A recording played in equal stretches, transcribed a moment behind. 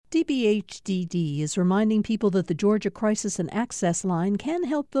CBHDD is reminding people that the Georgia Crisis and Access Line can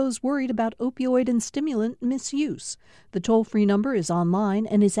help those worried about opioid and stimulant misuse. The toll-free number is online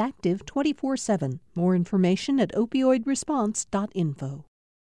and is active 24/7. More information at opioidresponse.info.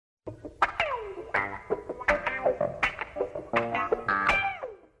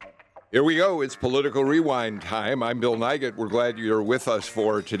 Here we go. It's Political Rewind time. I'm Bill Nigut. We're glad you're with us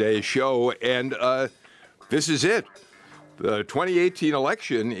for today's show. And this is it. The 2018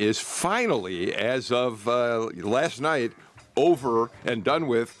 election is finally, as of last night, over and done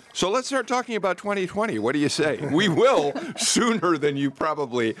with. So let's start talking about 2020. What do you say? We will sooner than you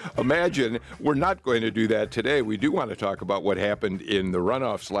probably imagine. We're not going to do that today. We do want to talk about what happened in the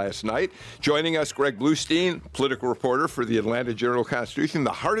runoffs last night. Joining us, Greg Bluestein, political reporter for the Atlanta Journal-Constitution,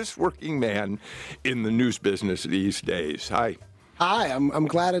 the hardest working man in the news business these days. Hi. Hi, I'm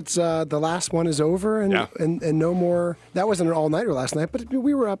glad it's the last one is over and no more. That wasn't an all-nighter last night, but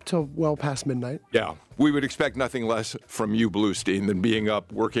we were up till well past midnight. Yeah, we would expect nothing less from you, Bluestein, than being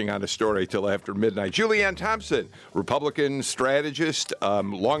up working on a story till after midnight. Julianne Thompson, Republican strategist,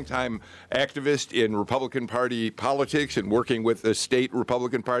 longtime activist in Republican Party politics and working with the state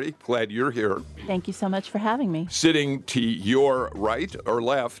Republican Party. Glad you're here. Thank you so much for having me. Sitting to your right or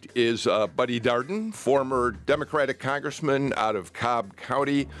left is Buddy Darden, former Democratic congressman out of Cobb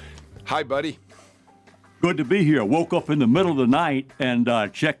County. Hi, Buddy. Good to be here. Woke up in the middle of the night and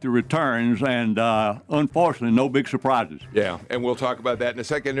checked the returns, and unfortunately, no big surprises. Yeah, and we'll talk about that in a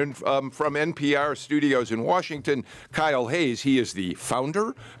second. And from NPR studios in Washington, Kyle Hayes. He is the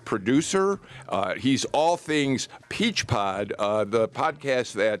founder, producer. He's all things Peach Pod, the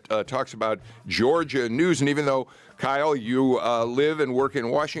podcast that talks about Georgia news. And even though, Kyle, you live and work in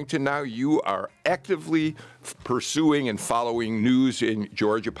Washington now, you are actively pursuing and following news in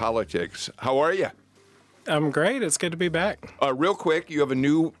Georgia politics. How are you? I'm great. It's good to be back. Real quick, you have a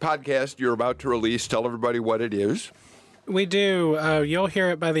new podcast you're about to release. Tell everybody what it is. We do. You'll hear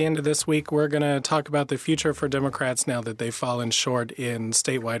it by the end of this week. We're going to talk about the future for Democrats now that they've fallen short in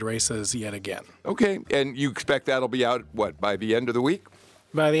statewide races yet again. Okay. And you expect that'll be out, by the end of the week?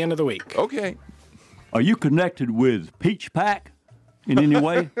 By the end of the week. Okay. Are you connected with Peach Pack in any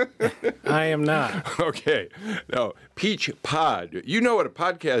way? I am not. Okay. No, Peach Pod. You know what a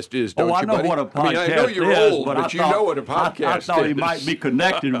podcast is, don't you, buddy? I know what a podcast is. I know you're old, but you know what a podcast is. I thought he might be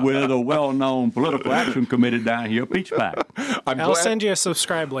connected with a well-known political action committee down here, Peach Pack. I'll send you a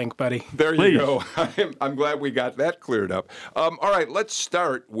subscribe link, buddy. There you go. I'm glad we got that cleared up. All right, let's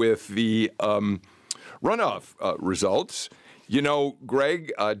start with the runoff results. You know,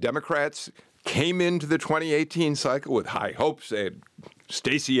 Greg, Democrats came into the 2018 cycle with high hopes. They had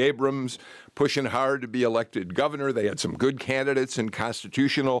Stacey Abrams pushing hard to be elected governor. They had some good candidates in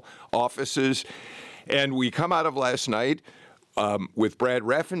constitutional offices. And we come out of last night with Brad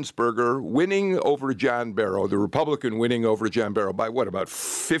Raffensperger winning over John Barrow, the Republican winning over John Barrow by what, about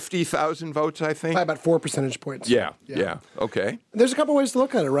 50,000 votes, I think? By about 4 percentage points. Yeah. Okay. There's a couple ways to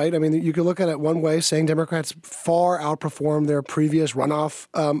look at it, right? I mean, you could look at it one way, saying Democrats far outperformed their previous runoff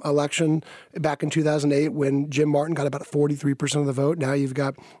election back in 2008 when Jim Martin got about 43% of the vote. Now you've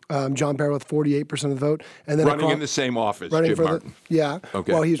got John Barrow with 48% of the vote. And then running in the same office, Jim Martin.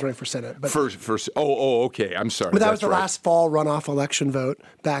 Okay. Well, he's running for Senate. But okay. I'm sorry. But that was the last fall runoff election vote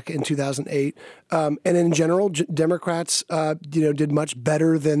back in 2008. And in general, Democrats, did much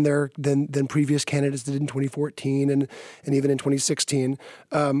better than than previous candidates did in 2014 and even in 2016.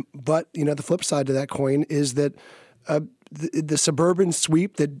 But the flip side to that coin is that the suburban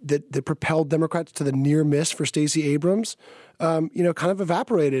sweep that propelled Democrats to the near miss for Stacey Abrams, kind of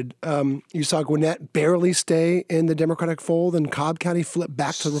evaporated. You saw Gwinnett barely stay in the Democratic fold, and Cobb County flip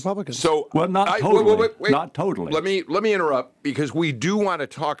back to the Republicans. So, not totally. Wait. Not totally. Let me interrupt because we do want to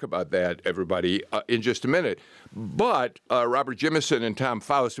talk about that, everybody, in just a minute. But Robert Jimison and Tom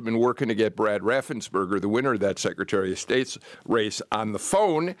Faust have been working to get Brad Raffensperger, the winner of that Secretary of State's race, on the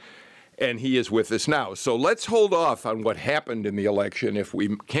phone. And he is with us now. So let's hold off on what happened in the election, if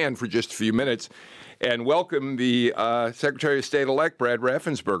we can, for just a few minutes, and welcome the Secretary of State-elect, Brad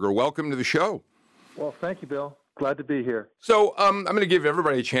Raffensperger. Welcome to the show. Well, thank you, Bill. Glad to be here. So I'm going to give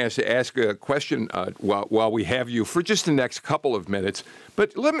everybody a chance to ask a question while we have you for just the next couple of minutes.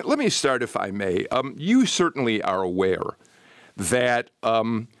 But let me start, if I may. You certainly are aware that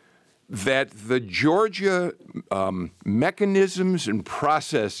the Georgia mechanisms and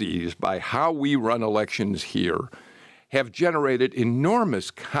processes by how we run elections here have generated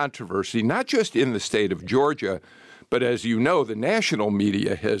enormous controversy, not just in the state of Georgia, but as you know, the national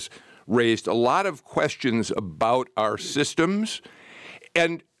media has raised a lot of questions about our systems.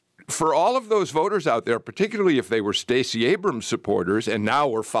 And for all of those voters out there, particularly if they were Stacey Abrams supporters and now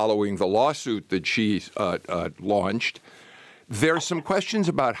were following the lawsuit that she launched, there's some questions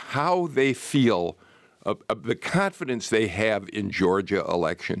about how they feel, the confidence they have in Georgia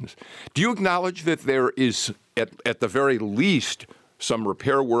elections. Do you acknowledge that there is, at the very least, some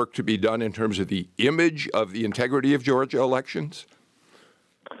repair work to be done in terms of the image of the integrity of Georgia elections?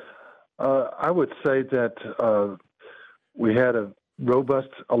 I would say that we had a robust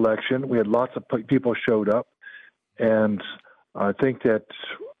election. We had lots of people showed up, and I think that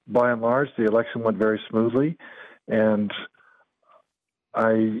by and large the election went very smoothly, and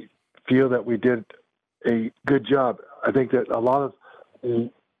I feel that we did a good job. I think that a lot of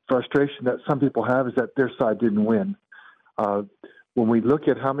the frustration that some people have is that their side didn't win. When we look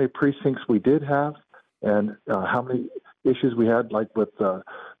at how many precincts we did have and how many issues we had, like with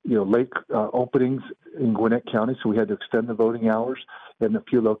late openings in Gwinnett County, so we had to extend the voting hours in a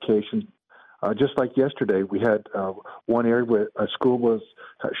few locations. Just like yesterday, we had one area where a school was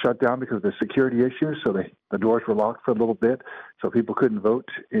shut down because of the security issues, so the doors were locked for a little bit, so people couldn't vote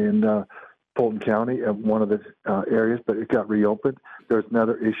in Fulton County at one of the areas, but it got reopened. There was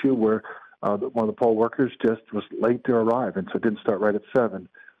another issue where one of the poll workers just was late to arrive, and so it didn't start right at 7.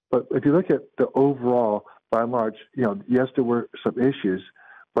 But if you look at the overall, by and large, yes, there were some issues,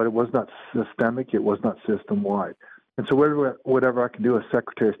 but it was not systemic. It was not system-wide. And so whatever I can do as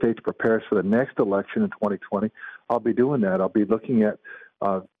Secretary of State to prepare us for the next election in 2020, I'll be doing that. I'll be looking at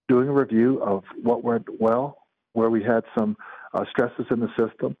doing a review of what went well, where we had some stresses in the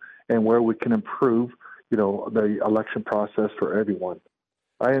system, and where we can improve, the election process for everyone.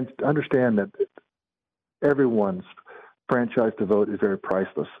 I understand that everyone's franchise to vote is very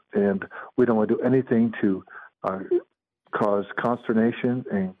priceless, and we don't want to do anything to cause consternation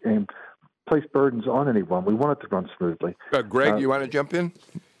and place burdens on anyone. We want it to run smoothly. Greg, you want to jump in?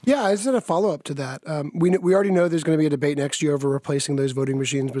 Yeah, as a follow-up to that, we already know there's going to be a debate next year over replacing those voting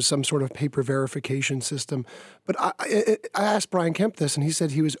machines with some sort of paper verification system. But I asked Brian Kemp this, and he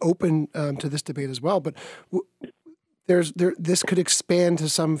said he was open to this debate as well. But this could expand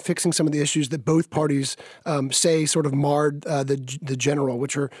to fixing some of the issues that both parties say sort of marred the general,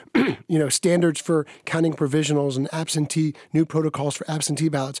 which are standards for counting provisionals and new protocols for absentee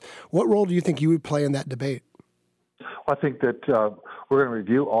ballots. What role do you think you would play in that debate? I think that we're going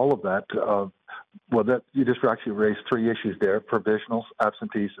to review all of that. You just actually raised 3 issues there: provisionals,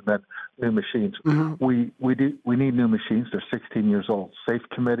 absentees, and then new machines. Mm-hmm. We need new machines. They're 16 years old. Safe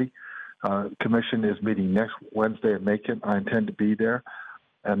Committee Commission is meeting next Wednesday in Macon. I intend to be there,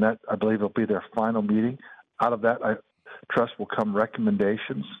 and that, I believe, will be their final meeting. Out of that, I trust will come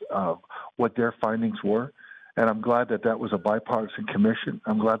recommendations of what their findings were. And I'm glad that was a bipartisan commission.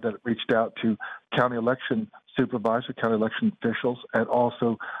 I'm glad that it reached out to county election supervisors, county election officials, and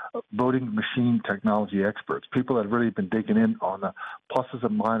also voting machine technology experts, people that have really been digging in on the pluses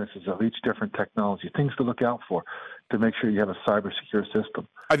and minuses of each different technology, things to look out for to make sure you have a cyber secure system.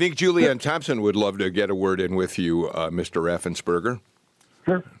 I think Julianne Thompson would love to get a word in with you, Mr. Raffensperger.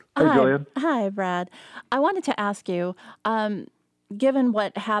 Sure. Hey, Julianne. Hi, Brad. I wanted to ask you, given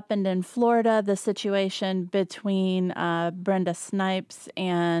what happened in Florida, the situation between Brenda Snipes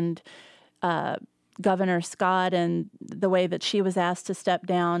and Governor Scott and the way that she was asked to step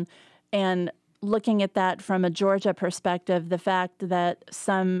down, and looking at that from a Georgia perspective, the fact that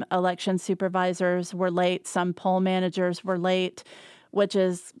some election supervisors were late, some poll managers were late, which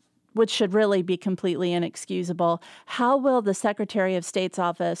should really be completely inexcusable. How will the Secretary of State's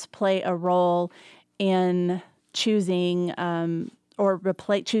office play a role in choosing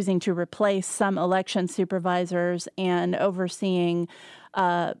choosing to replace some election supervisors and overseeing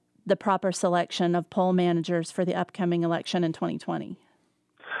the proper selection of poll managers for the upcoming election in 2020?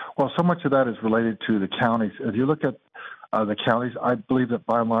 Well, so much of that is related to the counties. If you look at the counties, I believe that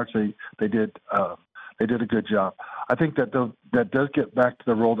by and large they did a good job. I think that does get back to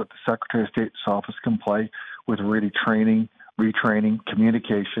the role that the Secretary of State's office can play with really training, retraining,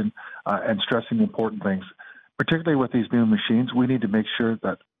 communication, and stressing the important things. Particularly with these new machines, we need to make sure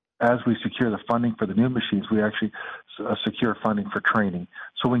that as we secure the funding for the new machines, we actually secure funding for training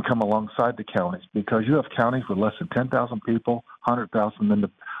so we can come alongside the counties, because you have counties with less than 10,000 people, 100,000, and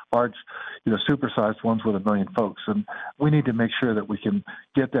the large, supersized ones with 1 million folks. And we need to make sure that we can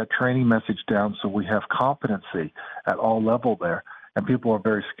get that training message down so we have competency at all level there. And people are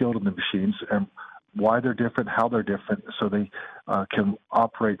very skilled in the machines and why they're different, how they're different, so they can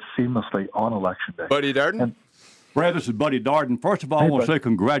operate seamlessly on Election Day. Buddy Darden? Brad, this is Buddy Darden. First of all, I want to say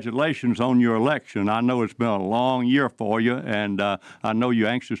congratulations on your election. I know it's been a long year for you, and I know you're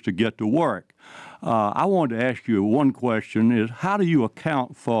anxious to get to work. I wanted to ask you one question: is how do you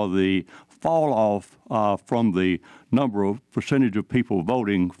account for the fall off from the percentage of people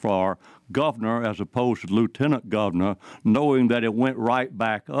voting for governor as opposed to lieutenant governor, knowing that it went right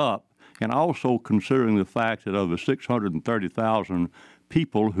back up, and also considering the fact that of the 630,000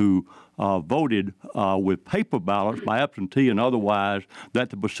 people who voted with paper ballots by absentee and otherwise, that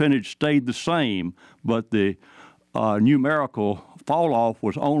the percentage stayed the same, but the numerical fall off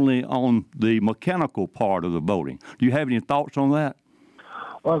was only on the mechanical part of the voting. Do you have any thoughts on that?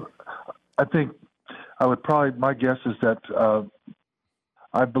 Well, I think my guess is that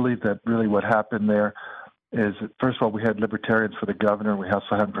I believe that really what happened there is, first of all, we had libertarians for the governor. We also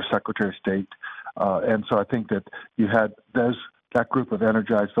had them for Secretary of State. And so I think that you had that group of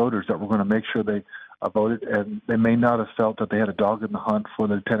energized voters that were going to make sure they voted, and they may not have felt that they had a dog in the hunt for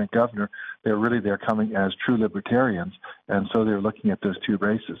the lieutenant governor. They were really there coming as true libertarians, and so they were looking at those two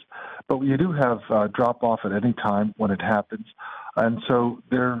races. But you do have drop-off at any time when it happens, and so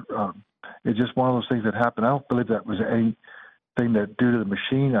it's just one of those things that happen. I don't believe that was anything that due to the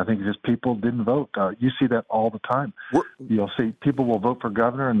machine. I think just people didn't vote. You see that all the time. You'll see people will vote for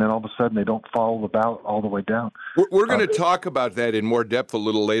governor, and then all of a sudden they don't follow the ballot all the way down. We're going to talk about that in more depth a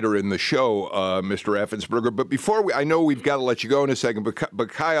little later in the show, Mr. Raffensperger. But before I know we've got to let you go in a second, but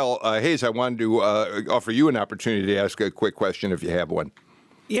Kyle Hayes, I wanted to offer you an opportunity to ask a quick question if you have one.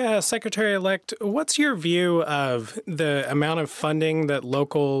 Yeah, Secretary-elect, what's your view of the amount of funding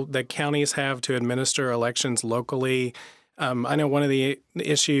that counties have to administer elections locally? I know one of the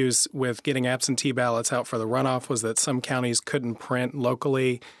issues with getting absentee ballots out for the runoff was that some counties couldn't print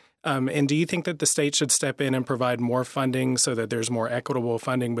locally. And do you think that the state should step in and provide more funding so that there's more equitable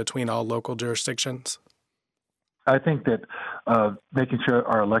funding between all local jurisdictions? I think that making sure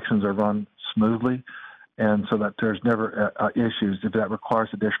our elections are run smoothly and so that there's never issues, if that requires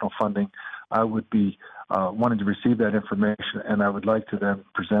additional funding, I would be wanting to receive that information, and I would like to then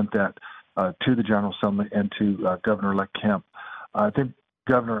present that to the General Assembly and to Governor-elect Kemp. I think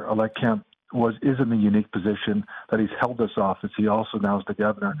Governor-elect Kemp is in the unique position that he's held this office. He also now is the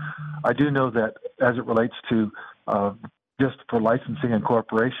governor. I do know that as it relates to just for licensing and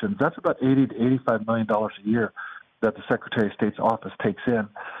corporations, that's about $80 to $85 million a year that the Secretary of State's office takes in.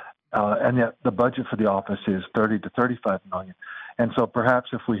 And yet the budget for the office is $30 to $35 million. And so perhaps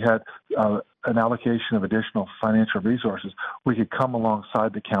if we had an allocation of additional financial resources, we could come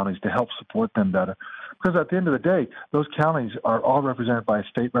alongside the counties to help support them better. Because at the end of the day, those counties are all represented by a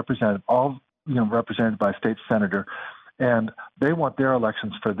state representative, represented by a state senator, and they want their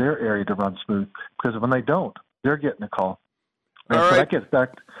elections for their area to run smooth. Because when they don't, they're getting a call. And so that gets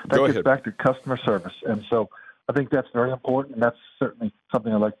back to customer service. And so I think that's very important, and that's certainly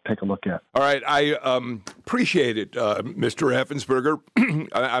something I'd like to take a look at. All right. I appreciate it, Mr. Raffensperger.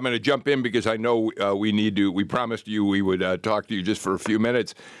 I'm going to jump in because I know we promised you we would talk to you just for a few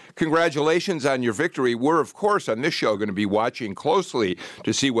minutes. Congratulations on your victory. We're, of course, on this show going to be watching closely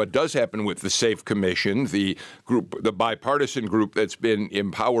to see what does happen with the SAFE Commission, the bipartisan group that's been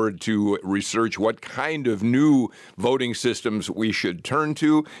empowered to research what kind of new voting systems we should turn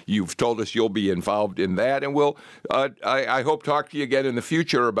to. You've told us you'll be involved in that, and we'll, I hope, talk to you again in the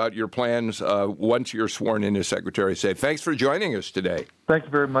future about your plans once you're sworn in as Secretary of State. Thanks for joining us today. Thank you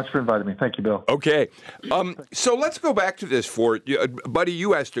very much for inviting me. Thank you, Bill. Okay. So let's go back to this, Fort. Buddy,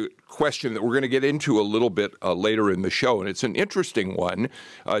 you asked a question that we're going to get into a little bit later in the show, and it's an interesting one.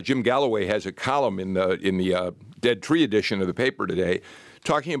 Jim Galloway has a column in the Dead Tree edition of the paper today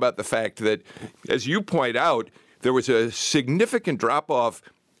talking about the fact that, as you point out, there was a significant drop-off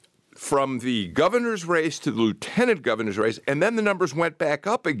from the governor's race to the lieutenant governor's race, and then the numbers went back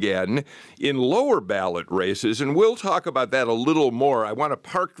up again in lower ballot races, and we'll talk about that a little more. I want to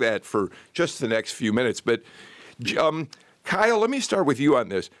park that for just the next few minutes. But, Kyle, let me start with you on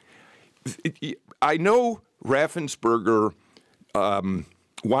this. I know Raffensperger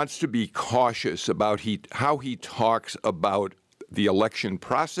wants to be cautious about how he talks about the election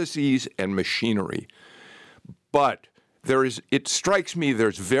processes and machinery, but it strikes me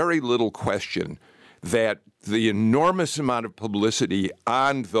there's very little question that the enormous amount of publicity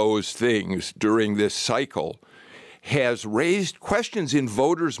on those things during this cycle has raised questions in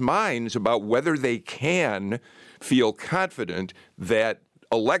voters' minds about whether they can feel confident that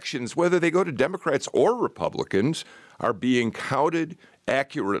elections, whether they go to Democrats or Republicans, are being counted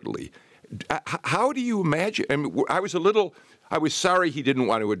accurately. How do you imagine? I mean, I was sorry he didn't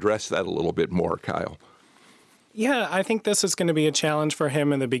want to address that a little bit more, Kyle. Yeah, I think this is going to be a challenge for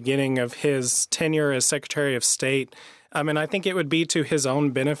him in the beginning of his tenure as Secretary of State. And I think it would be to his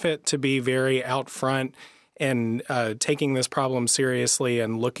own benefit to be very out front and taking this problem seriously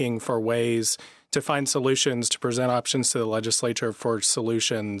and looking for ways to find solutions, to present options to the legislature for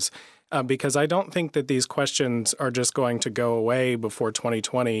solutions, because I don't think that these questions are just going to go away before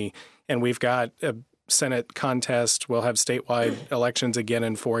 2020. And we've got a Senate contest. We'll have statewide elections again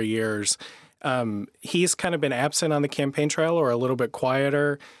in 4 years. He's kind of been absent on the campaign trail, or a little bit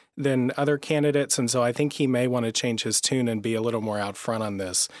quieter than other candidates. And so I think he may want to change his tune and be a little more out front on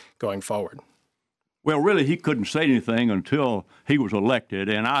this going forward. Well, really, he couldn't say anything until he was elected,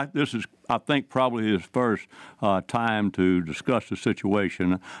 and this is, I think, probably his first time to discuss the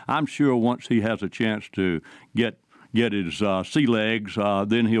situation. I'm sure once he has a chance to get his sea legs,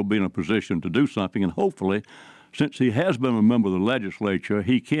 then he'll be in a position to do something, and hopefully, since he has been a member of the legislature,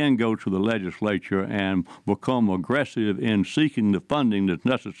 he can go to the legislature and become aggressive in seeking the funding that's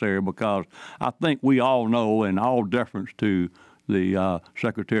necessary, because I think we all know, in all deference to the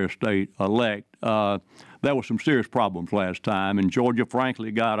Secretary of State-elect, there were some serious problems last time, and Georgia,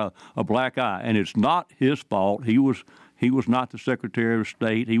 frankly, got a black eye. And it's not his fault. He was not the Secretary of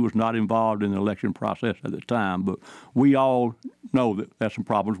State. He was not involved in the election process at the time. But we all know that there's some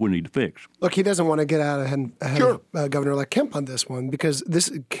problems we need to fix. Look, he doesn't want to get out ahead of Governor-elect Kemp on this one, because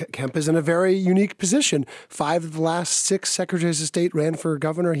Kemp is in a very unique position. 5 of the last 6 secretaries of state ran for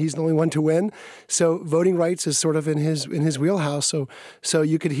governor. He's the only one to win. So voting rights is sort of in his wheelhouse. So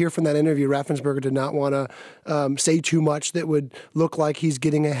you could hear from that interview, Raffensperger did not want to say too much that would look like he's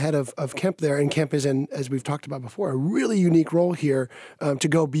getting ahead of Kemp there. And Kemp is in, as we've talked about before, a really unique role here to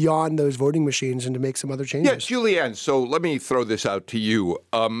go beyond those voting machines and to make some other changes. Yeah, Julianne, so let me throw this out to you.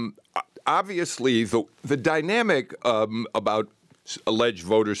 Obviously, the dynamic about alleged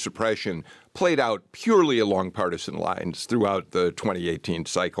voter suppression played out purely along partisan lines throughout the 2018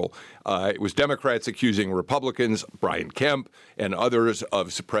 cycle. It was Democrats accusing Republicans, Brian Kemp and others,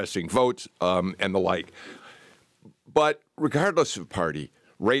 of suppressing votes and the like. But regardless of party,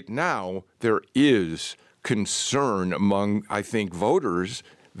 right now there is concern among, I think, voters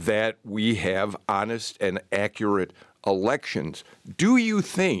that we have honest and accurate elections. Do you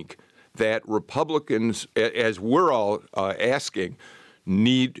think that Republicans, as we're all asking,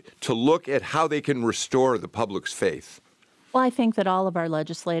 need to look at how they can restore the public's faith? Well, I think that all of our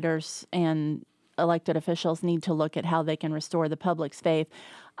legislators and elected officials need to look at how they can restore the public's faith.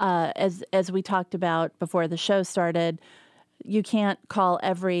 As we talked about before the show started, you can't call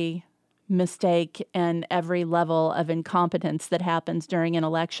every mistake and every level of incompetence that happens during an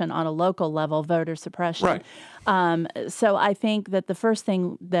election on a local level voter suppression. Right. So I think that the first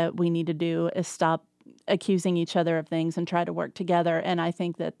thing that we need to do is stop accusing each other of things and try to work together. And I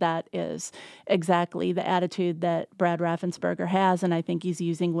think that is exactly the attitude that Brad Raffensperger has, and I think he's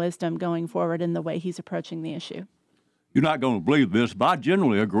using wisdom going forward in the way he's approaching the issue. You're not going to believe this, but I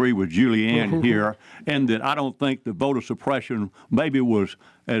generally agree with Julianne here, and that I don't think the voter suppression maybe was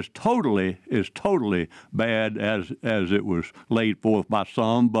as totally bad as it was laid forth by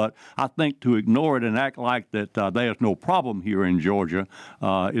some. But I think to ignore it and act like that there's no problem here in Georgia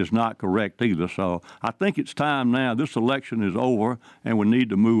is not correct either. So I think it's time now. This election is over, and we need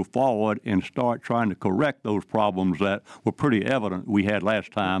to move forward and start trying to correct those problems that were pretty evident we had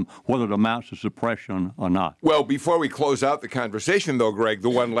last time, whether it amounts to suppression or not. Well, before we close out the conversation, though, Greg, the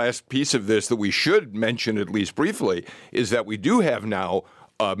one last piece of this that we should mention at least briefly is that we do have now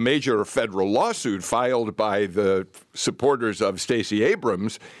a major federal lawsuit filed by the supporters of Stacey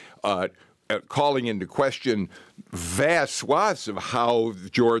Abrams calling into question vast swaths of how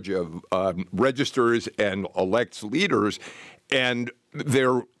Georgia registers and elects leaders. And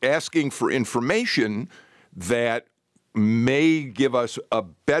they're asking for information that may give us a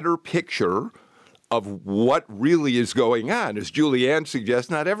better picture of what really is going on. As Julianne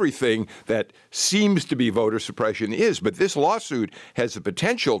suggests, not everything that seems to be voter suppression is, but this lawsuit has the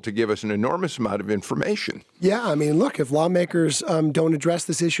potential to give us an enormous amount of information. Yeah, I mean, look, if lawmakers don't address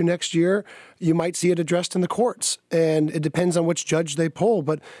this issue next year, you might see it addressed in the courts, and it depends on which judge they pull.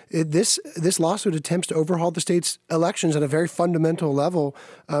 But this lawsuit attempts to overhaul the state's elections at a very fundamental level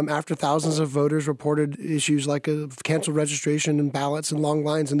after thousands of voters reported issues like canceled registration and ballots and long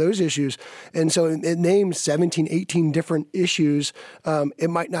lines and those issues. And so it names 17, 18 different issues.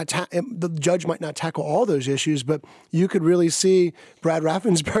 The judge might not tackle all those issues, but you could really see Brad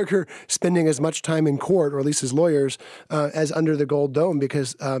Raffensperger spending as much time in court, or at least his lawyers, as under the Gold Dome,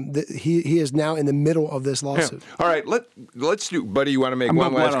 because he is now in the middle of this lawsuit. Yeah. All right, let's do, Buddy, you want to make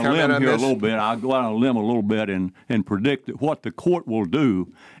one last comment on this? I'll go out on a limb a little bit and predict that what the court will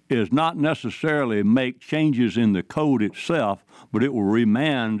do is not necessarily make changes in the code itself, but it will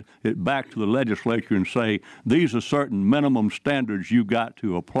remand it back to the legislature legislature and say, these are certain minimum standards you got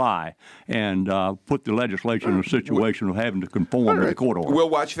to apply, and put the legislature in a situation of having to conform to the court order. We'll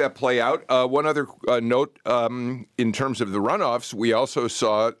watch that play out. One other note in terms of the runoffs, we also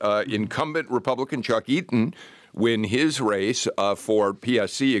saw incumbent Republican Chuck Eaton win his race for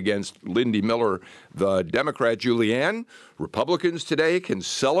PSC against Lindy Miller, the Democrat. Julianne, Republicans today can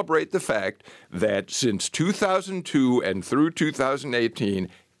celebrate the fact that since 2002 and through 2018,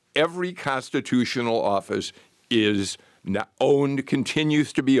 every constitutional office is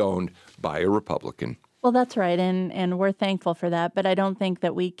continues to be owned by a Republican. Well, that's right, and we're thankful for that. But I don't think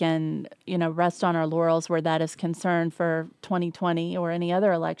that we can, rest on our laurels where that is concerned for 2020 or any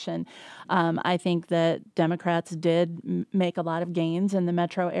other election. I think that Democrats did make a lot of gains in the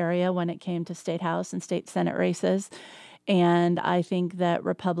metro area when it came to state house and state senate races. And I think that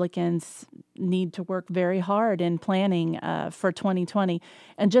Republicans need to work very hard in planning for 2020.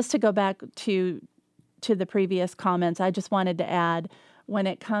 And just to go back to the previous comments, I just wanted to add, when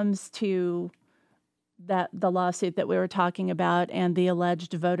it comes to the lawsuit that we were talking about and the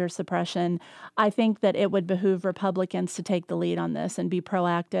alleged voter suppression, I think that it would behoove Republicans to take the lead on this and be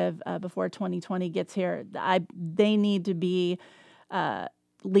proactive before 2020 gets here. They need to be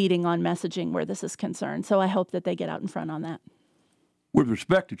leading on messaging where this is concerned. So I hope that they get out in front on that. With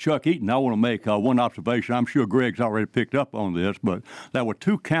respect to Chuck Eaton, I want to make one observation. I'm sure Greg's already picked up on this, but there were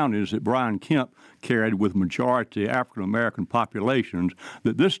two counties that Brian Kemp carried with majority African-American populations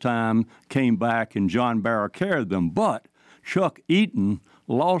that this time came back and John Barrow carried them. But Chuck Eaton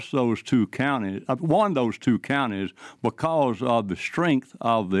lost those two counties, won those two counties because of the strength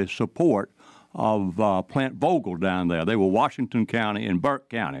of the support of Plant Vogel down there. They were Washington County and Burke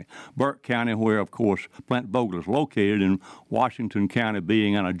County. Burke County, where, of course, Plant Vogel is located, and Washington County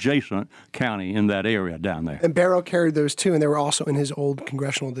being an adjacent county in that area down there. And Barrow carried those, too, and they were also in his old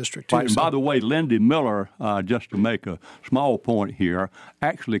congressional district, too. Right, and by the way, Lindy Miller, just to make a small point here,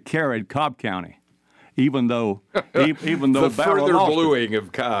 actually carried Cobb County. Even though the Barrow further lost bluing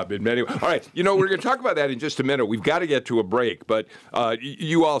of Cobb in many ways. All right, we're going to talk about that in just a minute. We've got to get to a break, but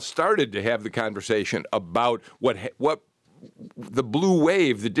you all started to have the conversation about what the blue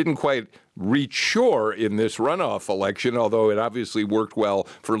wave that didn't quite reach shore in this runoff election, although it obviously worked well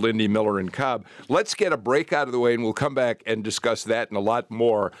for Lindy Miller and Cobb. Let's get a break out of the way, and we'll come back and discuss that and a lot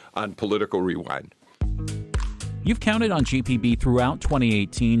more on Political Rewind. You've counted on GPB throughout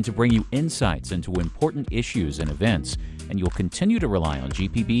 2018 to bring you insights into important issues and events, and you'll continue to rely on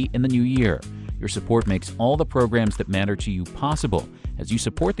GPB in the new year. Your support makes all the programs that matter to you possible. As you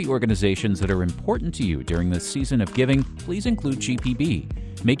support the organizations that are important to you during this season of giving, please include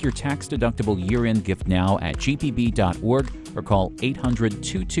GPB. Make your tax-deductible year-end gift now at gpb.org or call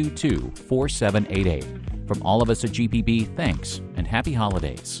 800-222-4788. From all of us at GPB, thanks and happy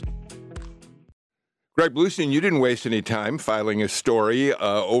holidays. Greg Bluestein, you didn't waste any time filing a story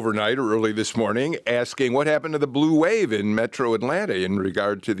overnight or early this morning asking what happened to the blue wave in Metro Atlanta in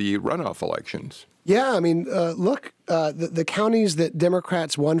regard to the runoff elections. Yeah, I mean, look, the counties that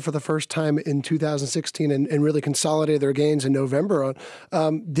Democrats won for the first time in 2016 and really consolidated their gains in November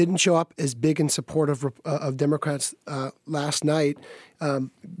didn't show up as big in support of Democrats last night.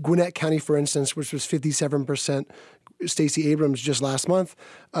 Gwinnett County, for instance, which was 57%, Stacey Abrams just last month,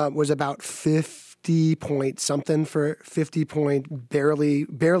 was about 50 point something for 50 point, barely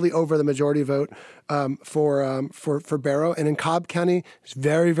over the majority vote for Barrow. And in Cobb County, it's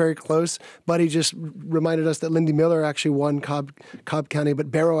very, very close. Buddy just reminded us that Lindy Miller actually won Cobb County, but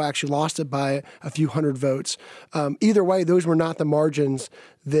Barrow actually lost it by a few hundred votes. Either way, those were not the margins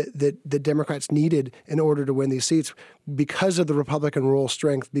that the Democrats needed in order to win these seats because of the Republican rural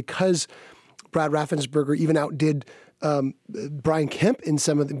strength, because Brad Raffensperger even outdid Brian Kemp in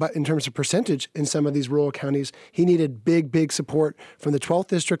terms of percentage in some of these rural counties. He needed big support from the 12th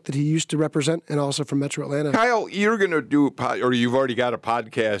district that he used to represent, and also from Metro Atlanta. Kyle, you're going to do or you've already got a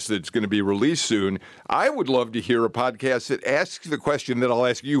podcast that's going to be released soon. I would love to hear a podcast that asks the question that I'll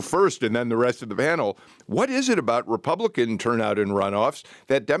ask you first, and then the rest of the panel. What is it about Republican turnout in runoffs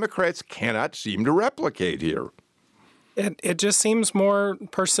that Democrats cannot seem to replicate here? It just seems more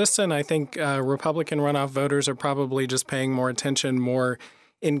persistent. I think Republican runoff voters are probably just paying more attention, more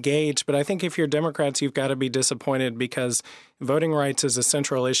engaged. But I think if you're Democrats, you've got to be disappointed because voting rights is a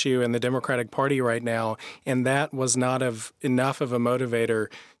central issue in the Democratic Party right now. And that was not enough of a motivator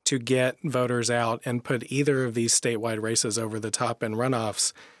to get voters out and put either of these statewide races over the top in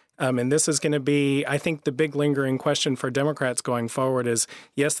runoffs. And this is going to be, I think, the big lingering question for Democrats going forward is,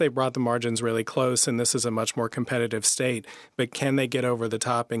 yes, they brought the margins really close, and this is a much more competitive state, but can they get over the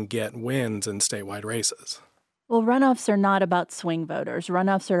top and get wins in statewide races? Well, runoffs are not about swing voters.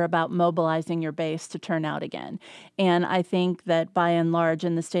 Runoffs are about mobilizing your base to turn out again. And I think that by and large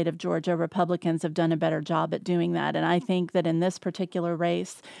in the state of Georgia, Republicans have done a better job at doing that. And I think that in this particular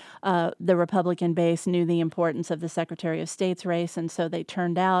race, the Republican base knew the importance of the Secretary of State's race, and so they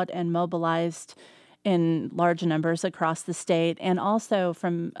turned out and mobilized in large numbers across the state. And also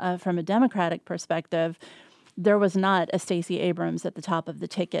from a Democratic perspective, there was not a Stacey Abrams at the top of the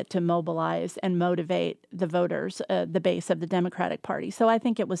ticket to mobilize and motivate the voters, the base of the Democratic Party. So I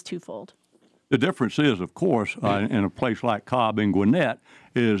think it was twofold. The difference is, of course, in a place like Cobb and Gwinnett,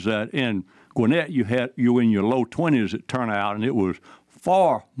 is that in Gwinnett you were in your low 20s at turnout, and it was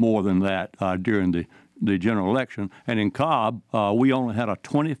far more than that during the general election. And in Cobb, we only had a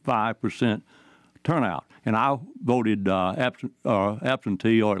 25% turnout. And I voted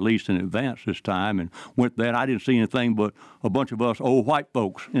absentee, or at least in advance this time, and went there. I didn't see anything but a bunch of us old white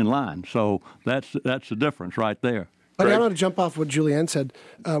folks in line. So that's the difference right there. But I want to jump off what Julianne said.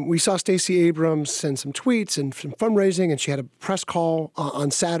 We saw Stacey Abrams send some tweets and some fundraising, and she had a press call on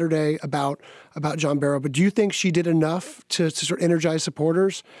Saturday about John Barrow. But do you think she did enough to sort of energize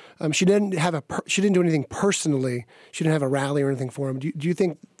supporters? She didn't do anything personally. She didn't have a rally or anything for him. Do you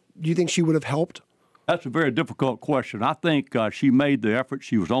think she would have helped? That's a very difficult question. I think she made the effort.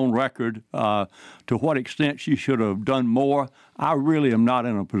 She was on record. To what extent she should have done more, I really am not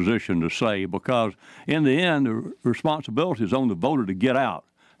in a position to say, because in the end, the responsibility is on the voter to get out.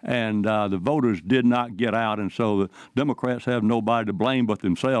 And the voters did not get out, and so the Democrats have nobody to blame but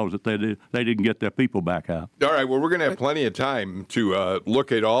themselves that they didn't get their people back out. All right, well, we're going to have plenty of time to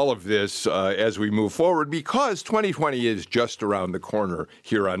look at all of this as we move forward, because 2020 is just around the corner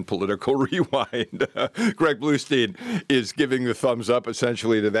here on Political Rewind. Greg Bluestein is giving the thumbs up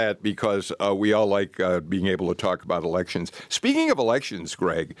essentially to that, because we all like being able to talk about elections. Speaking of elections,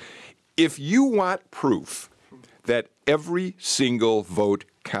 Greg, if you want proof that every single vote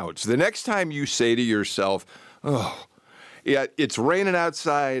counts, the next time you say to yourself, oh, yeah, it's raining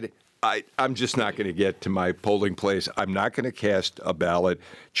outside, I'm just not going to get to my polling place, I'm not going to cast a ballot,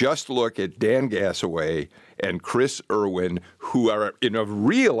 just look at Dan Gassaway and Chris Irwin, who are in a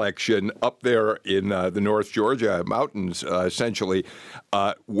re-election up there in the North Georgia mountains, essentially,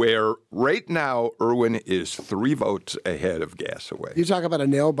 where right now Irwin is 3 votes ahead of Gassaway. You talk about a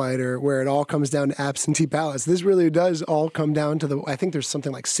nail-biter where it all comes down to absentee ballots. This really does all come down to I think there's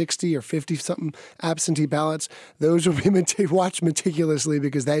something like 60 or 50-something absentee ballots. Those will be watched meticulously,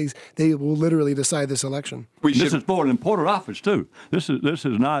 because they will literally decide this election. This is for an important office, too. This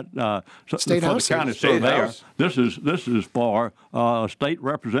is not State House. The county surveyor. This is for a state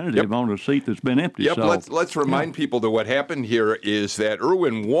representative on a seat that's been empty. Yep. So, let's remind people that what happened here is that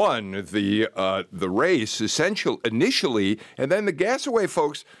Irwin won the race initially, and then the Gassaway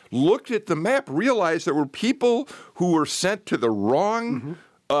folks looked at the map, realized there were people who were sent to the wrong.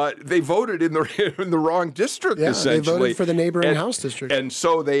 They voted in the wrong district, essentially. They voted for the neighboring House district. And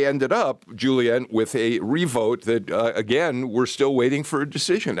so they ended up, Julianne, with a revote that, again, we're still waiting for a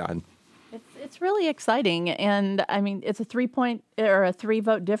decision on. It's really exciting, and I mean, it's a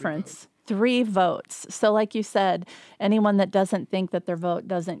 3-vote difference. 3 votes. So like you said, anyone that doesn't think that their vote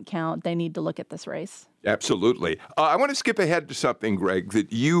doesn't count, they need to look at this race. Absolutely. I want to skip ahead to something, Greg,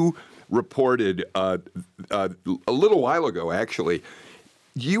 that you reported a little while ago, actually.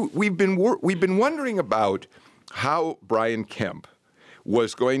 We've been wondering about how Brian Kemp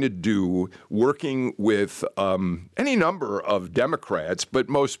was going to do working with any number of Democrats, but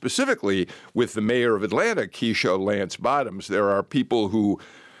most specifically with the mayor of Atlanta, Keisha Lance Bottoms. There are people who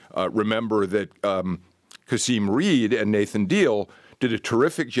remember that Kasim Reed and Nathan Deal did a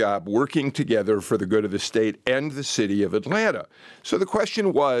terrific job working together for the good of the state and the city of Atlanta. So the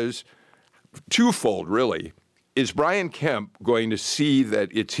question was twofold, really. Is Brian Kemp going to see that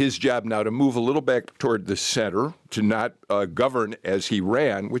it's his job now to move a little back toward the center, to not govern as he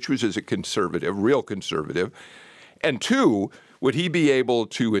ran, which was as a conservative, real conservative? And 2, would he be able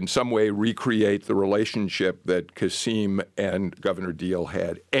to in some way recreate the relationship that Kasim and Governor Deal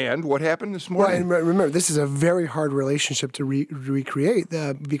had? And what happened this morning? Well, and remember, this is a very hard relationship to recreate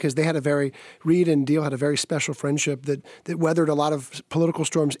because Reed and Deal had a very special friendship that weathered a lot of political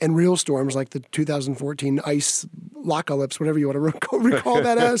storms and real storms, like the 2014 ICE lockups, whatever you want to recall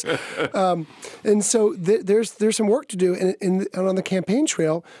that as. And so there's some work to do. And on the campaign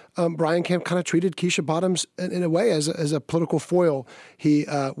trail, Brian Kemp kind of treated Keisha Bottoms in a way as a political foil. He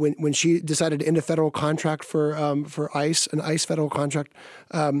when she decided to end a federal contract for ICE, an ICE federal contract,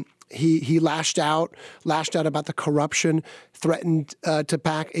 He lashed out about the corruption, threatened to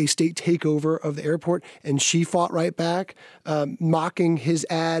pack a state takeover of the airport, and she fought right back, mocking his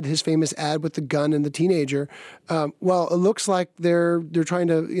famous ad with the gun and the teenager. Well, it looks like they're trying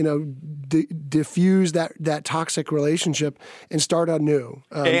to diffuse that toxic relationship and start anew.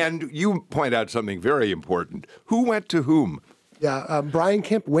 And you point out something very important. Who went to whom? Yeah, Brian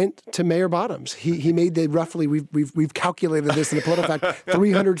Kemp went to Mayor Bottoms. He made the roughly, we've calculated this in the political fact,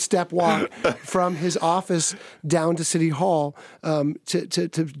 300-step walk from his office down to City Hall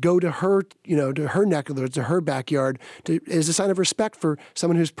to go to her, to her neck of the woods, to her backyard, as a sign of respect for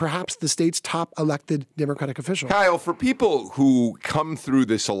someone who's perhaps the state's top elected Democratic official. Kyle, for people who come through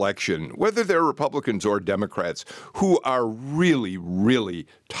this election, whether they're Republicans or Democrats, who are really, really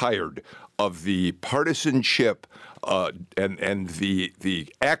tired of the partisanship and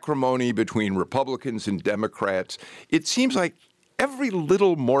the acrimony between Republicans and Democrats, it seems like every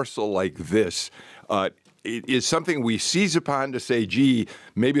little morsel like this it is something we seize upon to say, gee,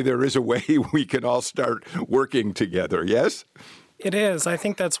 maybe there is a way we can all start working together, yes? It is. I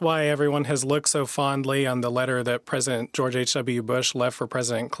think that's why everyone has looked so fondly on the letter that President George H.W. Bush left for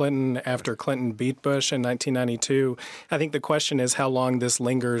President Clinton after Clinton beat Bush in 1992. I think the question is how long this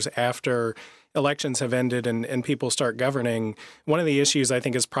lingers after elections have ended and people start governing. One of the issues I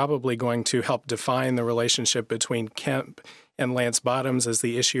think is probably going to help define the relationship between Kemp and Lance Bottoms is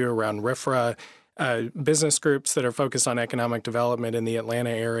the issue around RFRA. Business groups that are focused on economic development in the Atlanta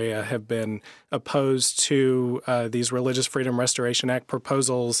area have been opposed to these Religious Freedom Restoration Act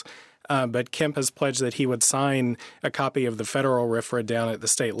proposals, but Kemp has pledged that he would sign a copy of the federal RFRA down at the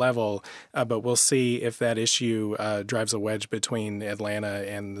state level, but we'll see if that issue drives a wedge between Atlanta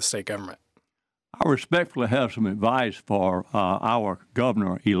and the state government. I respectfully have some advice for our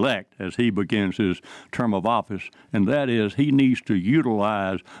governor-elect as he begins his term of office, and that is he needs to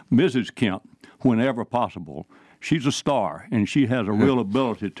utilize Mrs. Kemp whenever possible. She's a star, and she has a real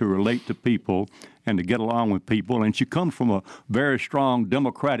ability to relate to people and to get along with people, and she comes from a very strong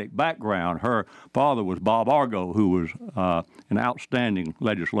Democratic background. Her father was Bob Argo, who was an outstanding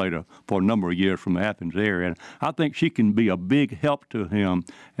legislator for a number of years from the Athens area, and I think she can be a big help to him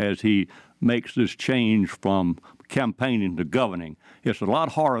as he makes this change from campaigning to governing. It's a lot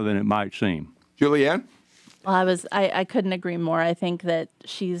harder than it might seem. Julianne? Well, I couldn't agree more. I think that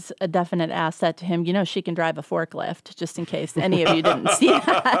she's a definite asset to him. She can drive a forklift, just in case any of you didn't see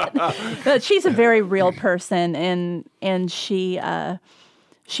that. But she's a very real person, and she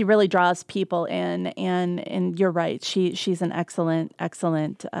really draws people in. And you're right, she's an excellent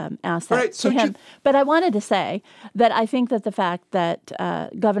asset to him. But I wanted to say that I think that the fact that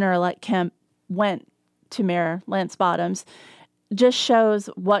Governor-elect Kemp went to Mayor Lance Bottoms just shows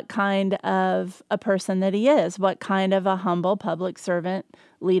what kind of a person that he is, what kind of a humble public servant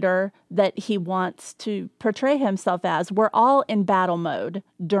leader that he wants to portray himself as. We're all in battle mode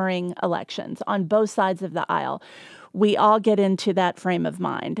during elections on both sides of the aisle. We all get into that frame of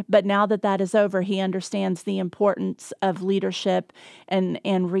mind. But now that that is over, he understands the importance of leadership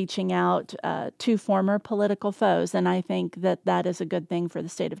and reaching out to former political foes. And I think that that is a good thing for the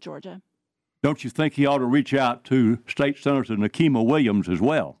state of Georgia. Don't you think he ought to reach out to State Senator Nikema Williams as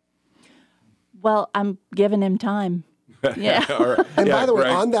well? Well, I'm giving him time. Yeah. Right. And by the way,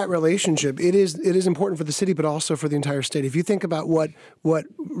 on that relationship, it is important for the city, but also for the entire state. If you think about what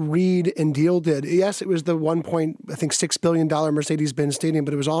Reed and Deal did, yes, it was the $1.6 billion Mercedes-Benz Stadium,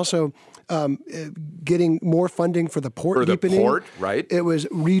 but it was also getting more funding for the port deepening. The port, right? It was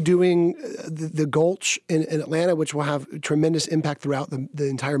redoing the Gulch in Atlanta, which will have tremendous impact throughout the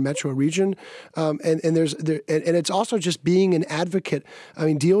entire metro region. And it's also just being an advocate. I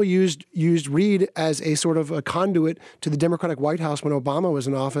mean, Deal used Reed as a sort of a conduit to the Democratic White House when Obama was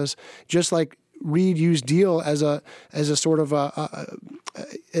in office, just like Reed used Deal as a sort of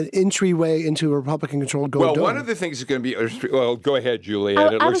an entryway into a Republican-controlled Gold Dome. One of the things is going to be. Well, go ahead,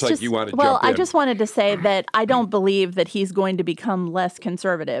 Julianne. It looks like you want to jump in. Well, I just wanted to say that I don't believe that he's going to become less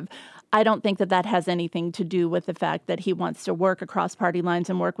conservative. I don't think that that has anything to do with the fact that he wants to work across party lines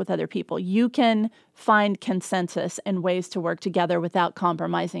and work with other people. You can find consensus and ways to work together without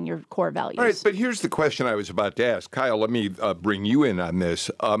compromising your core values. All right, but here's the question I was about to ask. Kyle, let me bring you in on this.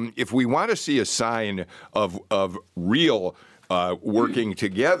 If we want to see a sign of real working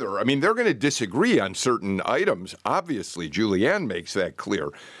together, I mean, they're going to disagree on certain items. Obviously, Julianne makes that clear.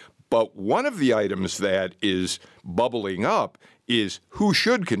 But one of the items that is bubbling up is who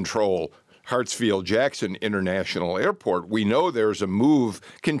should control Hartsfield-Jackson International Airport. We know there's a move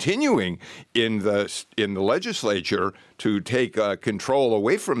continuing in the legislature to take control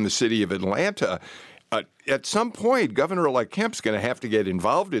away from the city of Atlanta. at some point, Governor-elect Kemp's going to have to get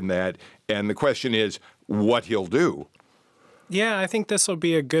involved in that, and the question is what he'll do. Yeah, I think this will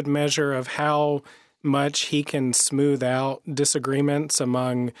be a good measure of how much he can smooth out disagreements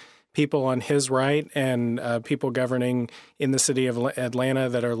among people on his right and people governing in the city of Atlanta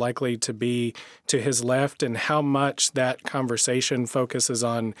that are likely to be to his left, and how much that conversation focuses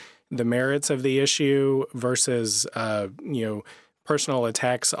on the merits of the issue versus, personal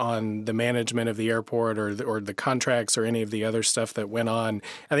attacks on the management of the airport or the contracts or any of the other stuff that went on.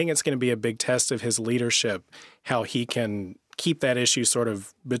 I think it's going to be a big test of his leadership, how he can keep that issue sort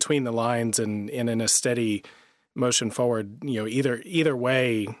of between the lines and in a steady motion forward. Either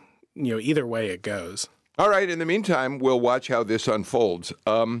way it goes. All right. In the meantime, we'll watch how this unfolds.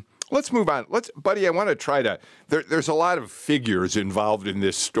 Let's move on. Buddy, I want to try to. There's a lot of figures involved in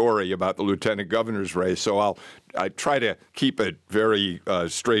this story about the lieutenant governor's race, so I try to keep it very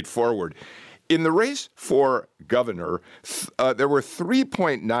straightforward. In the race for governor, there were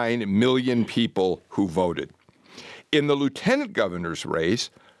 3.9 million people who voted. In the lieutenant governor's race,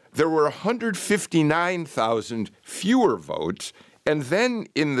 there were 159,000 fewer votes. And then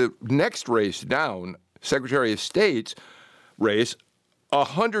in the next race down, Secretary of State's race,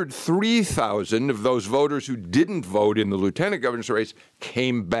 103,000 of those voters who didn't vote in the lieutenant governor's race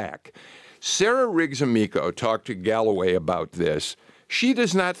came back. Sarah Riggs Amico talked to Galloway about this. She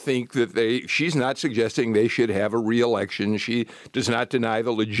does not think that she's not suggesting they should have a re-election. She does not deny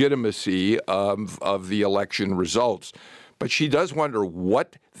the legitimacy of the election results. But she does wonder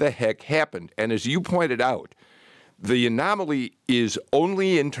what the heck happened. And as you pointed out, the anomaly is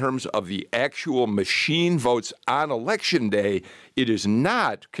only in terms of the actual machine votes on Election Day. It is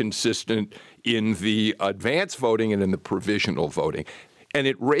not consistent in the advance voting and in the provisional voting. And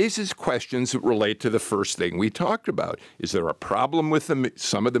it raises questions that relate to the first thing we talked about. Is there a problem with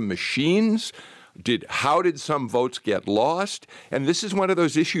some of the machines? How did some votes get lost? And this is one of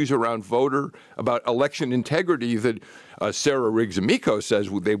those issues about election integrity that Sarah Riggs Amico says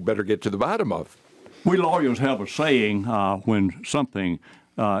they better get to the bottom of. We lawyers have a saying when something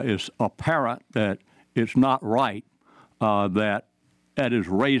is apparent that it's not right, that is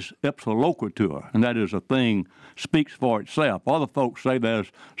res ipsa loquitur, and that is a thing speaks for itself. Other folks say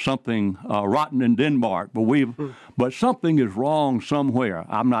there's something rotten in Denmark, but something is wrong somewhere.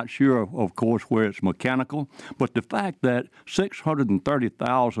 I'm not sure, of course, where it's mechanical, but the fact that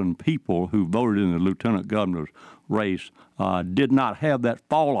 630,000 people who voted in the lieutenant governor's race did not have that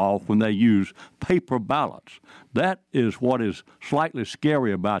fall off when they used paper ballots. That is what is slightly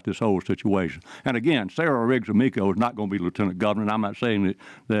scary about this whole situation. And again, Sarah Riggs Amico is not going to be lieutenant governor, and I'm not saying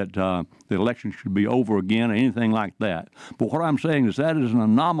that the election should be over again or anything like that. But what I'm saying is that is an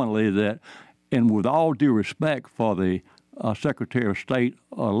anomaly that, and with all due respect for the Secretary of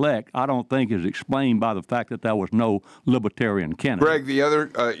State-elect, I don't think is explained by the fact that there was no libertarian candidate. Greg, the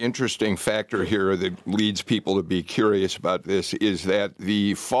other interesting factor here that leads people to be curious about this is that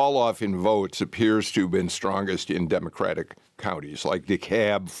the fall-off in votes appears to have been strongest in Democratic counties like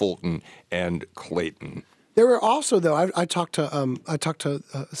DeKalb, Fulton, and Clayton. There were also, though, I talked to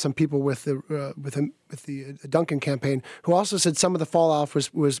some people with the Duncan campaign who also said some of the fall off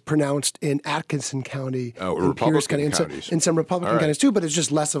was pronounced in Atkinson County, in Pierce County, in some Republican counties too. But it's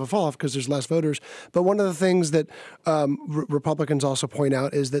just less of a fall off because there's less voters. But one of the things that Republicans also point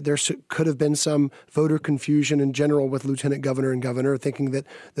out is that there could have been some voter confusion in general with lieutenant governor and governor, thinking that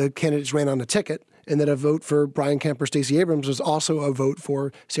the candidates ran on a ticket, and that a vote for Brian Kemp or Stacey Abrams was also a vote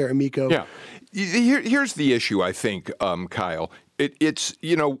for Sarah Amico. Yeah. Here's the issue, I think, Kyle. It's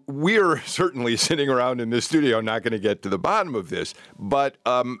we're certainly sitting around in this studio not going to get to the bottom of this, but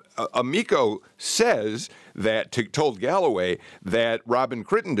Amico says told Galloway that Robin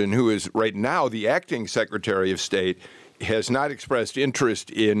Crittenden, who is right now the acting Secretary of State, has not expressed interest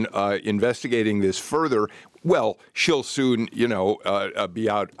in investigating this further. Well, she'll soon, be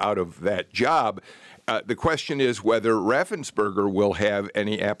out of that job. The question is whether Raffensperger will have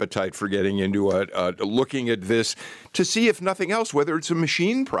any appetite for getting into looking at this to see, if nothing else, whether it's a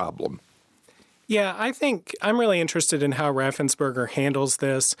machine problem. Yeah, I think I'm really interested in how Raffensperger handles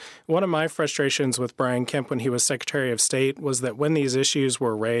this. One of my frustrations with Brian Kemp when he was Secretary of State was that when these issues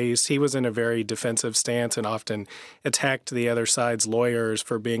were raised, he was in a very defensive stance and often attacked the other side's lawyers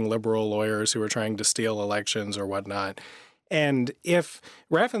for being liberal lawyers who were trying to steal elections or whatnot. And if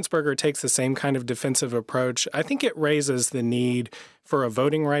Raffensperger takes the same kind of defensive approach, I think it raises the need for a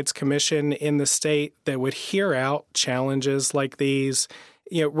voting rights commission in the state that would hear out challenges like these,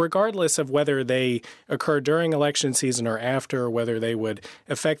 regardless of whether they occur during election season or after, whether they would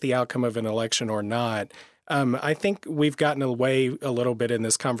affect the outcome of an election or not. I think we've gotten away a little bit in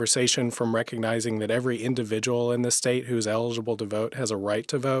this conversation from recognizing that every individual in the state who's eligible to vote has a right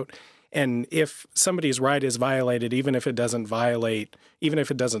to vote. And if somebody's right is violated, even if it doesn't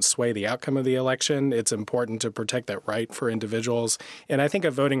sway the outcome of the election, it's important to protect that right for individuals. And I think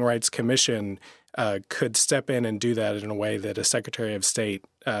a voting rights commission could step in and do that in a way that a Secretary of State,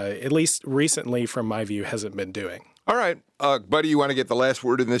 at least recently from my view, hasn't been doing. All right. Buddy, you want to get the last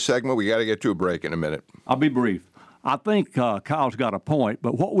word in this segment? We got to get to a break in a minute. I'll be brief. I think Kyle's got a point,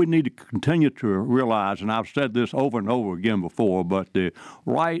 but what we need to continue to realize, and I've said this over and over again before, but the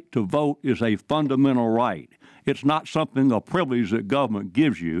right to vote is a fundamental right. It's not something, a privilege that government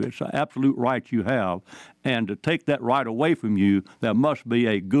gives you. It's an absolute right you have. And to take that right away from you, there must be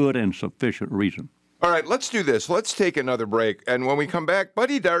a good and sufficient reason. All right, let's do this. Let's take another break. And when we come back,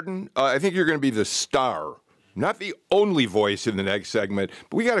 Buddy Darden, I think you're going to be the star. Not the only voice in the next segment,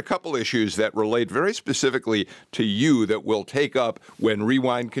 but we got a couple issues that relate very specifically to you that we'll take up when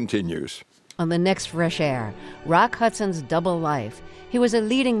Rewind continues. On the next Fresh Air, Rock Hudson's double life. He was a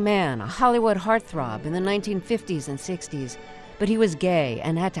leading man, a Hollywood heartthrob in the 1950s and 60s, but he was gay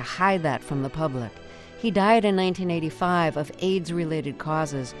and had to hide that from the public. He died in 1985 of AIDS-related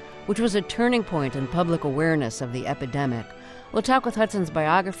causes, which was a turning point in public awareness of the epidemic. We'll talk with Hudson's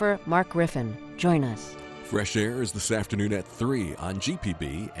biographer, Mark Griffin. Join us. Fresh Air is this afternoon at 3 on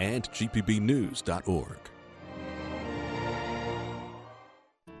GPB and gpbnews.org.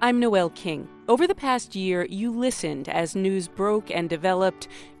 I'm Noelle King. Over the past year, you listened as news broke and developed.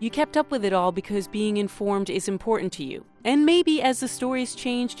 You kept up with it all because being informed is important to you. And maybe as the stories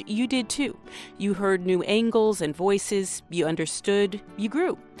changed, you did too. You heard new angles and voices, you understood, you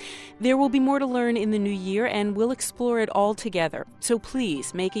grew. There will be more to learn in the new year, and we'll explore it all together. So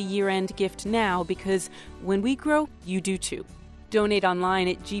please make a year-end gift now, because when we grow, you do too. Donate online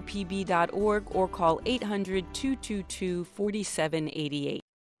at gpb.org or call 800-222-4788.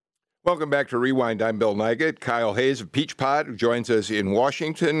 Welcome back to Rewind. I'm Bill Nigut. Kyle Hayes of Peach Pod, who joins us in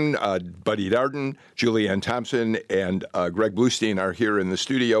Washington. Buddy Darden, Julianne Thompson, and Greg Bluestein are here in the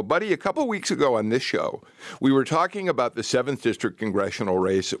studio. Buddy, a couple weeks ago on this show, we were talking about the 7th District congressional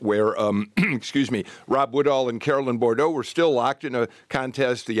race where, Rob Woodall and Carolyn Bourdeaux were still locked in a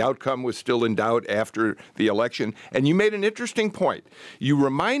contest. The outcome was still in doubt after the election. And you made an interesting point. You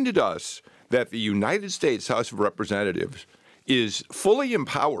reminded us that the United States House of Representatives is fully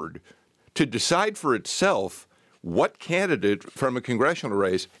empowered to decide for itself what candidate from a congressional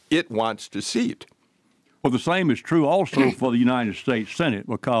race it wants to seat. Well, the same is true also for the United States Senate,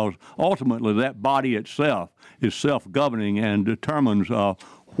 because ultimately that body itself is self-governing and determines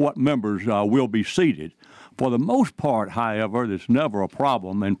what members will be seated. For the most part, however, there's never a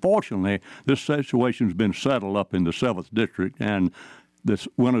problem. And fortunately, this situation's been settled up in the 7th District, and this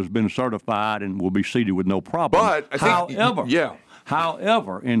winner's been certified and will be seated with no problem. But I think,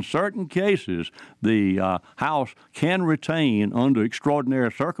 However, in certain cases, the House can retain, under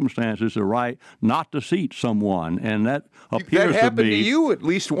extraordinary circumstances, the right not to seat someone, and that appears that happened to be. To you at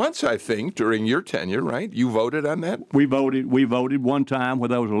least once, I think, during your tenure, right? You voted on that. We voted one time where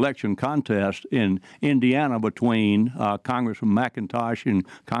there was an election contest in Indiana between Congressman McIntosh and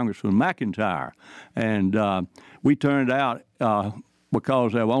Congressman McIntyre, and we turned out.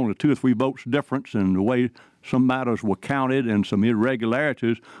 Because there were only 2 or 3 votes difference in the way some matters were counted and some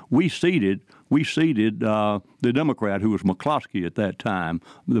irregularities, we seated the Democrat, who was McCloskey at that time,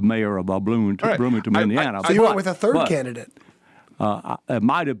 the mayor of Bloomington, Indiana. So you went with a third candidate? It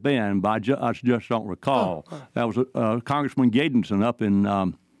might have been, but I just don't recall. That was Congressman Gadenson up in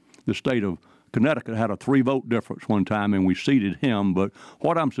the state of Connecticut had a 3-vote difference one time, and we seated him. But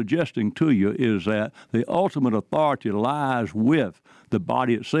what I'm suggesting to you is that the ultimate authority lies with the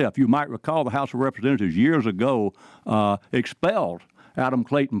body itself. You might recall the House of Representatives years ago expelled Adam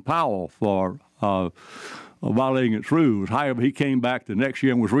Clayton Powell for violating its rules. However, he came back the next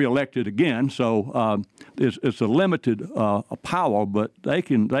year and was reelected again. So it's a limited power, but they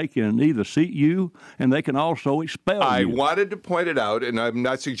can either seat you and they can also expel you. I wanted to point it out, and I'm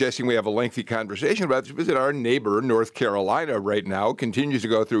not suggesting we have a lengthy conversation about this, but our neighbor, North Carolina, right now continues to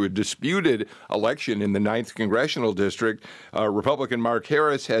go through a disputed election in the 9th Congressional District. Republican Mark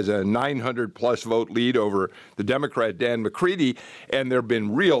Harris has a 900-plus vote lead over the Democrat Dan McCready, and there have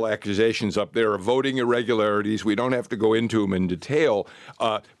been real accusations up there of voting irregularities irregularities. We don't have to go into them in detail.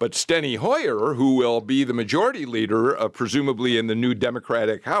 But Steny Hoyer, who will be the majority leader, presumably in the new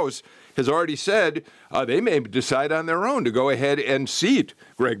Democratic House, has already said they may decide on their own to go ahead and seat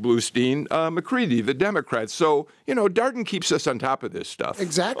Greg Bluestein McCready, the Democrats. So, Darden keeps us on top of this stuff.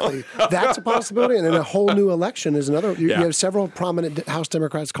 Exactly. That's a possibility. And then a whole new election is another. You have several prominent House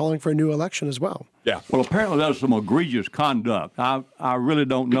Democrats calling for a new election as well. Yeah. Well, apparently there's some egregious conduct. I really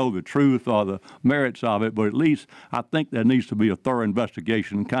don't know the truth or the merits of it, but at least I think there needs to be a thorough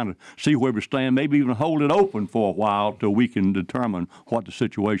investigation and kind of see where we stand, maybe even hold it open for a while till we can determine what the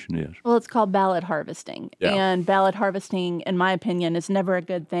situation is. Well, it's called ballot harvesting. Yeah. And ballot harvesting, in my opinion, is never a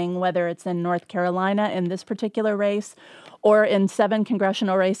good thing, whether it's in North Carolina in this particular race or in 7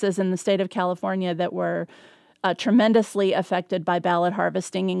 congressional races in the state of California that were tremendously affected by ballot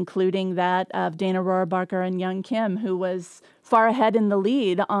harvesting, including that of Dana Rohrabacher and Young Kim, who was far ahead in the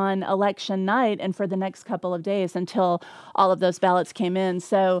lead on election night and for the next couple of days until all of those ballots came in.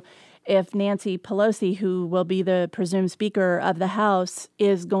 So if Nancy Pelosi, who will be the presumed Speaker of the House,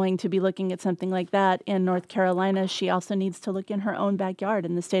 is going to be looking at something like that in North Carolina, she also needs to look in her own backyard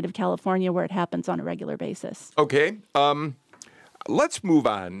in the state of California where it happens on a regular basis. Okay. Let's move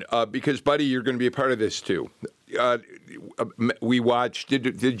on because, Buddy, you're going to be a part of this too. We watched.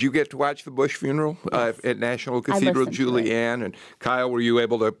 Did you get to watch the Bush funeral at National Cathedral? Julianne and Kyle, were you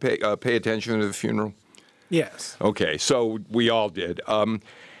able to pay attention to the funeral? Yes. Okay, so we all did.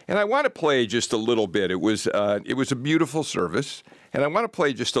 And I want to play just a little bit. It was a beautiful service, and I want to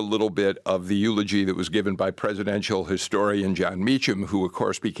play just a little bit of the eulogy that was given by presidential historian John Meacham, who, of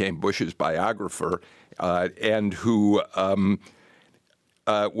course, became Bush's biographer, and who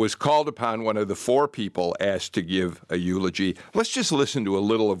was called upon, one of the 4 people asked to give a eulogy. Let's just listen to a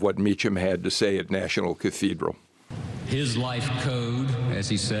little of what Meacham had to say at National Cathedral. His life code, as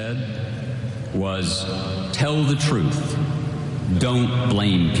he said, was tell the truth. Don't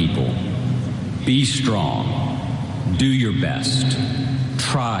blame people. Be strong. Do your best.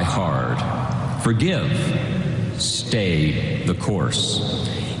 Try hard. Forgive. Stay the course.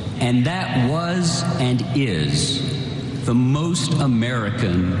 And that was and is the most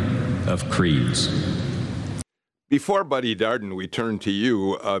American of creeds. Before Buddy Darden, we turn to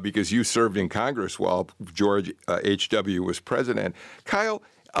you because you served in Congress while George H.W. was president. Kyle,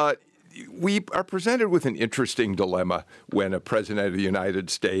 we are presented with an interesting dilemma when a president of the United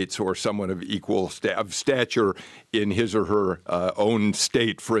States or someone of equal stature in his or her own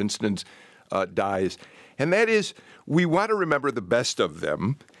state, for instance, dies. And that is, we want to remember the best of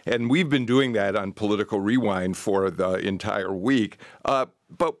them. And we've been doing that on Political Rewind for the entire week.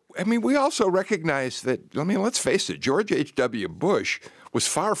 But, I mean, we also recognize that, let's face it, George H.W. Bush was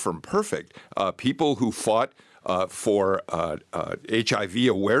far from perfect. People who fought for HIV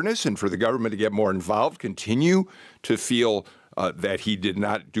awareness and for the government to get more involved continue to feel that he did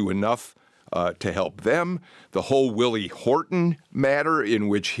not do enough to help them. The whole Willie Horton matter, in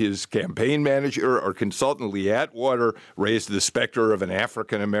which his campaign manager or consultant Lee Atwater raised the specter of an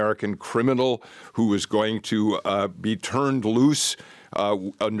African-American criminal who was going to be turned loose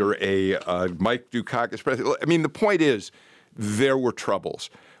under a Mike Dukakis president. I mean, the point is, there were troubles.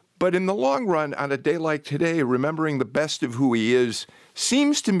 But in the long run, on a day like today, remembering the best of who he is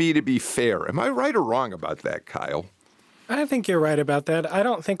seems to me to be fair. Am I right or wrong about that, Kyle? I think you're right about that. I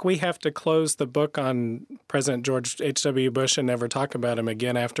don't think we have to close the book on President George H.W. Bush and never talk about him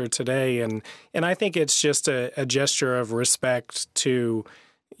again after today. And I think it's just a gesture of respect to,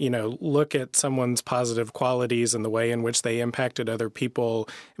 look at someone's positive qualities and the way in which they impacted other people.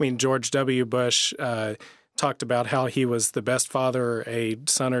 I mean, George W. Bush talked about how he was the best father a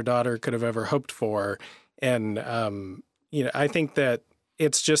son or daughter could have ever hoped for. And, I think that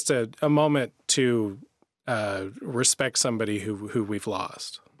it's just a moment to respect somebody who we've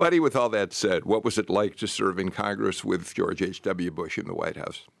lost. Buddy, with all that said, what was it like to serve in Congress with George H.W. Bush in the White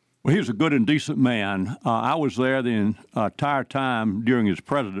House? Well, he was a good and decent man. I was there the entire time during his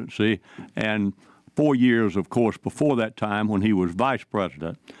presidency, and 4 years, of course, before that time when he was vice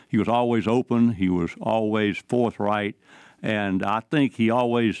president. He was always open. He was always forthright. And I think he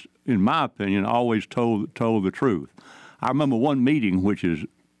always, in my opinion, always told the truth. I remember one meeting, which is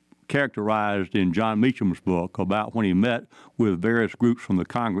characterized in John Meacham's book, about when he met with various groups from the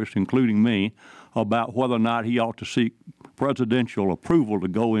Congress, including me, about whether or not he ought to seek presidential approval to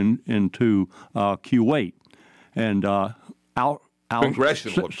go into Kuwait. And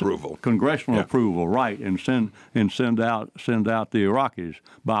congressional approval. Congressional approval, right, and send out the Iraqis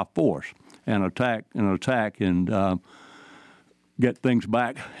by force and attack and get things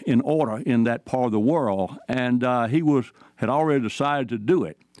back in order in that part of the world. And he had already decided to do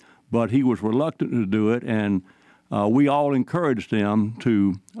it. but he was reluctant to do it, and we all encouraged him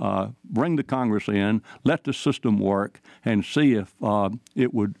to bring the Congress in, let the system work, and see if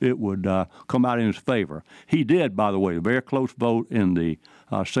it would come out in his favor. He did, by the way, a very close vote in the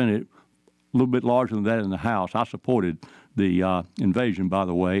Senate, a little bit larger than that in the House. I supported the invasion, by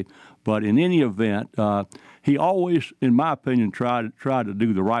the way. But in any event, he always, in my opinion, tried to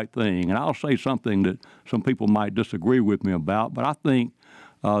do the right thing. And I'll say something that some people might disagree with me about, but I think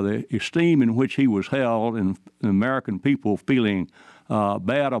the esteem in which he was held and the American people feeling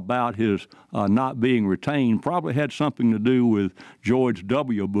bad about his not being retained probably had something to do with George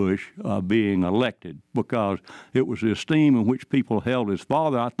W. Bush being elected, because it was the esteem in which people held his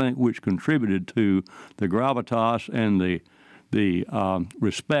father, I think, which contributed to the gravitas and the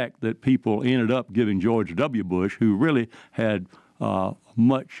respect that people ended up giving George W. Bush, who really had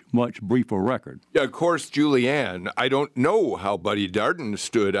much briefer record. Yeah, of course, Julianne, I don't know how Buddy Darden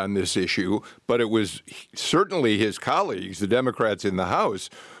stood on this issue, but it was certainly his colleagues, the Democrats in the House,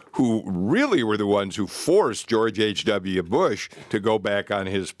 who really were the ones who forced George H.W. Bush to go back on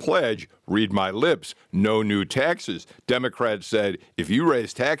his pledge, read my lips, no new taxes. Democrats said, if you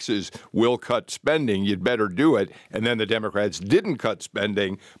raise taxes, we'll cut spending, you'd better do it. And then the Democrats didn't cut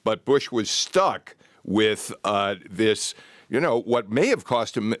spending, but Bush was stuck with this, what may have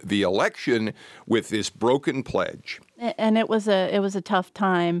cost him the election with this broken pledge. And it was a tough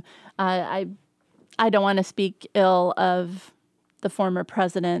time. I don't want to speak ill of the former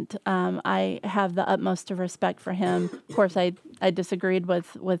president. I have the utmost of respect for him. Of course, I disagreed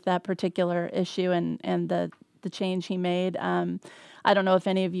with that particular issue and the change he made. I don't know if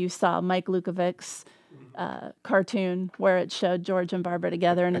any of you saw Mike Lukovic's cartoon where it showed George and Barbara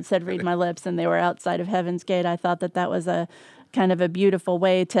together and it said, read my lips, and they were outside of Heaven's Gate. I thought that was a kind of a beautiful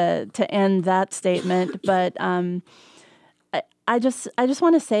way to end that statement. But I just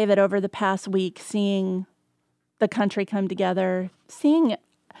want to say that over the past week, seeing the country come together, seeing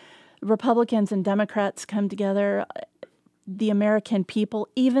Republicans and Democrats come together, the American people,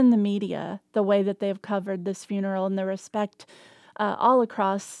 even the media, the way that they've covered this funeral and the respect all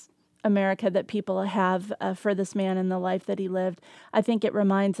across America that people have for this man and the life that he lived, I think it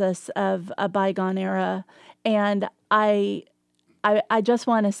reminds us of a bygone era. And I just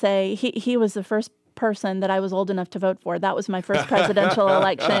want to say he was the first person that I was old enough to vote for. That was my first presidential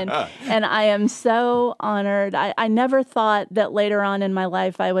election. And I am so honored. I never thought that later on in my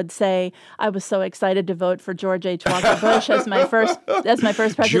life I would say I was so excited to vote for George H. Walker Bush as my first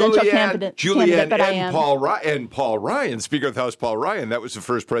presidential candidate. But I am. Paul Ryan, Speaker of the House Paul Ryan, that was the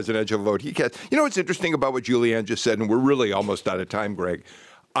first presidential vote he cast. You know what's interesting about what Julianne just said, and we're really almost out of time, Greg.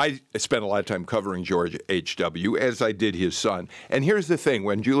 I spent a lot of time covering George H.W., as I did his son. And here's the thing.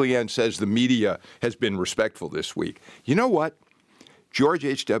 When Julianne says the media has been respectful this week, you know what? George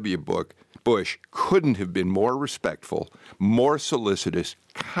H.W. Bush couldn't have been more respectful, more solicitous,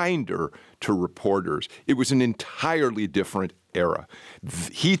 kinder to reporters. It was an entirely different era.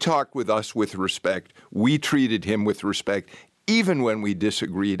 He talked with us with respect. We treated him with respect, even when we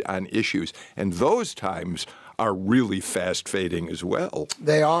disagreed on issues. And those times are really fast fading as well.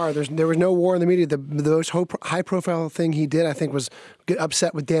 They are. There was no war in the media. The most high profile thing he did, I think, was get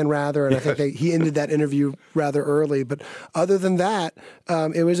upset with Dan Rather, and I think he ended that interview rather early. But other than that,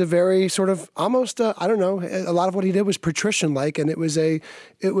 it was a very sort of almost I don't know. A lot of what he did was patrician-like, and it was a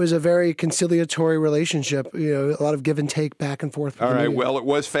very conciliatory relationship. A lot of give and take back and forth. All right. Well, it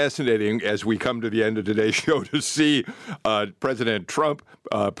was fascinating as we come to the end of today's show to see President Trump,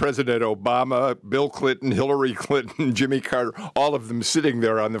 President Obama, Bill Clinton, Hillary Clinton, Jimmy Carter, all of them sitting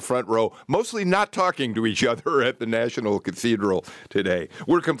there on the front row, mostly not talking to each other at the National Cathedral today.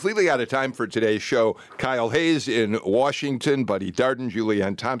 We're completely out of time for today's show. Kyle Hayes in Washington, Buddy Darden,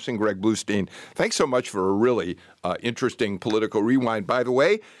 Julianne Thompson, Greg Bluestein. Thanks so much for a really interesting political rewind. By the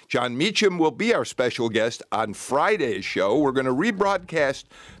way, John Meacham will be our special guest on Friday's show. We're going to rebroadcast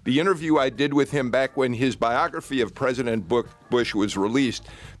the interview I did with him back when his biography of President Bush was released.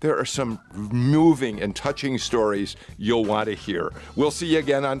 There are some moving and touching stories you'll want to hear. We'll see you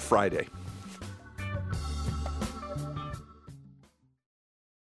again on Friday.